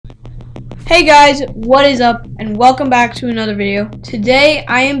Hey guys, what is up, and welcome back to another video. Today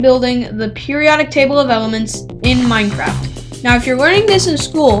I am building the periodic table of elements in Minecraft. Now if you're learning this in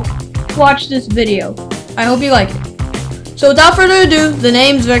school, watch this video. I hope you like it. So without further ado, the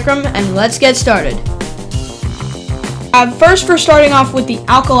name's Vikram and let's get started. First we're starting off with the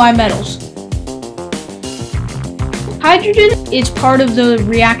alkali metals. Hydrogen is part of the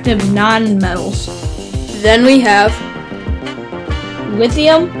reactive non-metals. Then we have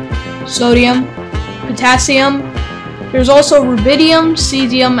lithium, sodium, potassium. There's also rubidium,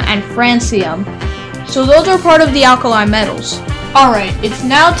 cesium, and francium. So those are part of the alkali metals. Alright, it's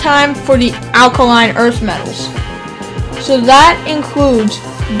now time for the alkaline earth metals. So that includes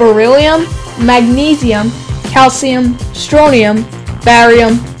beryllium, magnesium, calcium, strontium,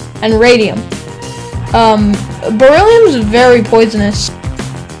 barium, and radium. Beryllium is very poisonous.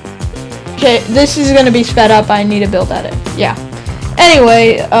 Okay, this is going to be sped up. I need to build at it. Yeah.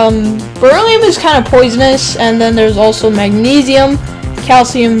 Anyway, beryllium is kind of poisonous, and then there's also magnesium,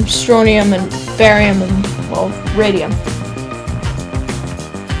 calcium, strontium, and barium, and, well, radium.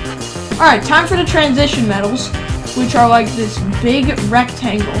 Alright, time for the transition metals, which are like this big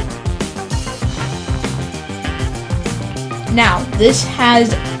rectangle. Now, this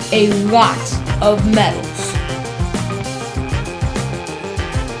has a lot of metals.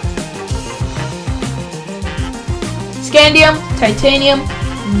 Scandium, titanium,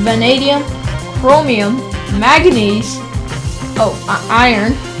 vanadium, chromium, manganese,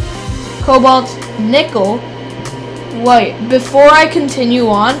 iron, cobalt, nickel. Wait, before I continue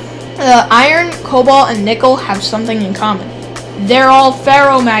on, iron, cobalt, and nickel have something in common. They're all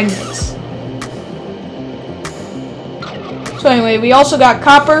ferromagnets. So anyway, we also got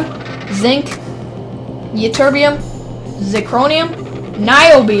copper, zinc, ytterbium, zirconium,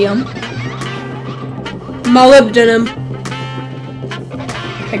 niobium, molybdenum,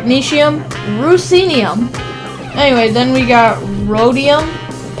 technetium, ruthenium. Anyway, then we got rhodium,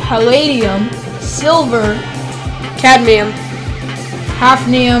 palladium, silver, cadmium,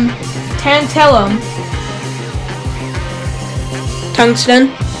 hafnium, tantalum, tungsten,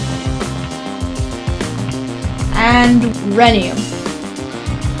 and rhenium.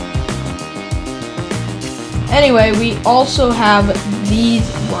 Anyway, we also have these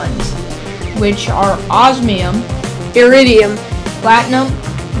ones, which are osmium, iridium, platinum,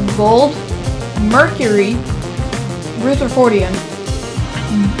 gold, mercury, rutherfordium,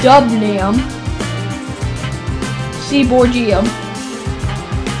 dubnium, seaborgium.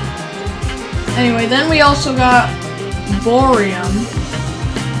 Anyway, then we also got borium,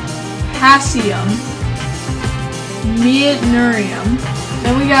 hassium, meitnerium.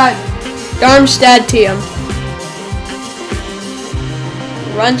 Then we got darmstadtium,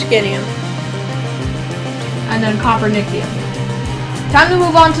 röntgenium, and then copper-nickel. Time to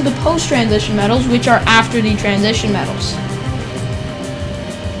move on to the post-transition metals, which are after the transition metals.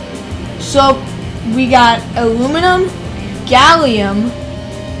 So we got aluminum, gallium,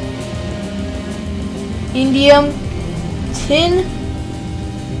 indium, tin,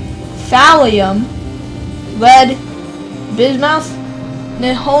 thallium, lead, bismuth,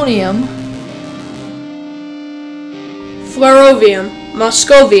 nihonium, flerovium,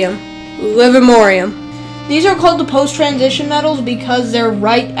 moscovium, livermorium. These are called the post-transition metals because they're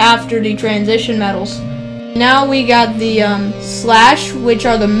right after the transition metals. Now we got the slash, which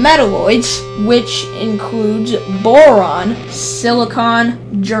are the metalloids, which includes boron,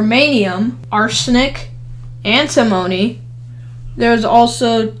 silicon, germanium, arsenic, antimony. There's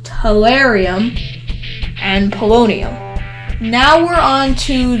also tellurium and polonium. Now we're on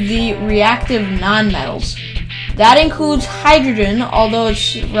to the reactive nonmetals. That includes hydrogen, although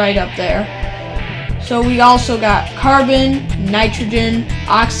it's right up there. So we also got carbon, nitrogen,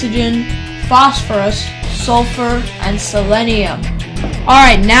 oxygen, phosphorus, sulfur, and selenium.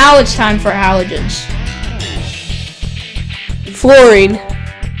 Alright, now it's time for halogens. Fluorine,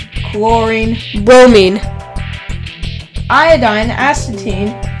 chlorine, bromine, iodine,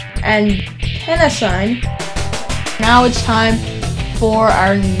 acetine, and tennessine. Now it's time for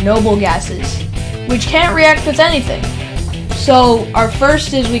our noble gases, which can't react with anything. So our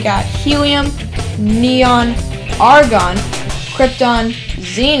first is we got helium, neon, argon, krypton,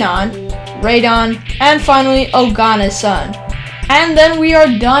 xenon, radon, and finally oganesson. And then we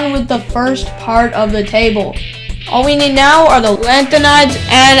are done with the first part of the table. All we need now are the lantinides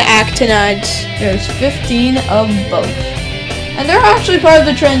and actinides. There's 15 of both. And they're actually part of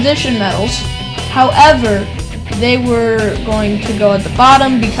the transition metals. However, they were going to go at the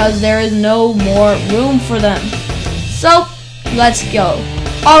bottom because there is no more room for them. So, let's go.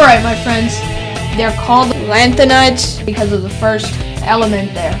 Alright, my friends. They're called lantinides because of the first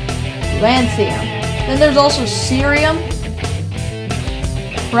element there. lanthanum. Then there's also cerium,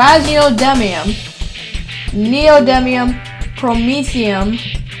 prasinodemium, neodymium, promethium,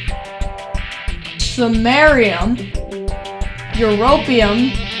 samarium,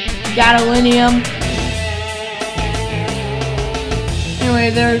 europium, gadolinium. Anyway,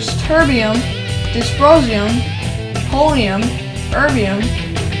 there's terbium, dysprosium, polonium, erbium,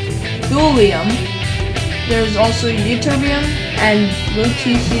 thulium. There's also ytterbium and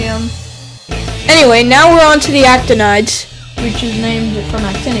lutetium. Anyway, now we're on to the actinides, which is named from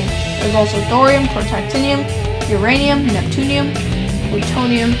actinium. There's also thorium, protactinium, uranium, neptunium,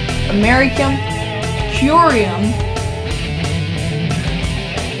 plutonium, americium, curium,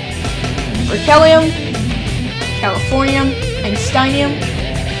 berkelium, californium, einsteinium,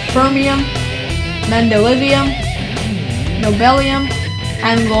 fermium, mendelevium, nobelium,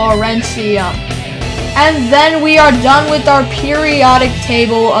 and lawrencium. And then we are done with our periodic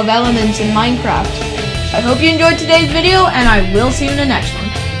table of elements in Minecraft. I hope you enjoyed today's video, and I will see you in the next one.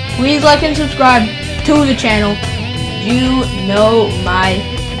 Please like and subscribe to the channel. You know my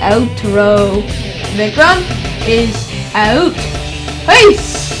outro. Vikram is out.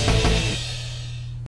 Peace!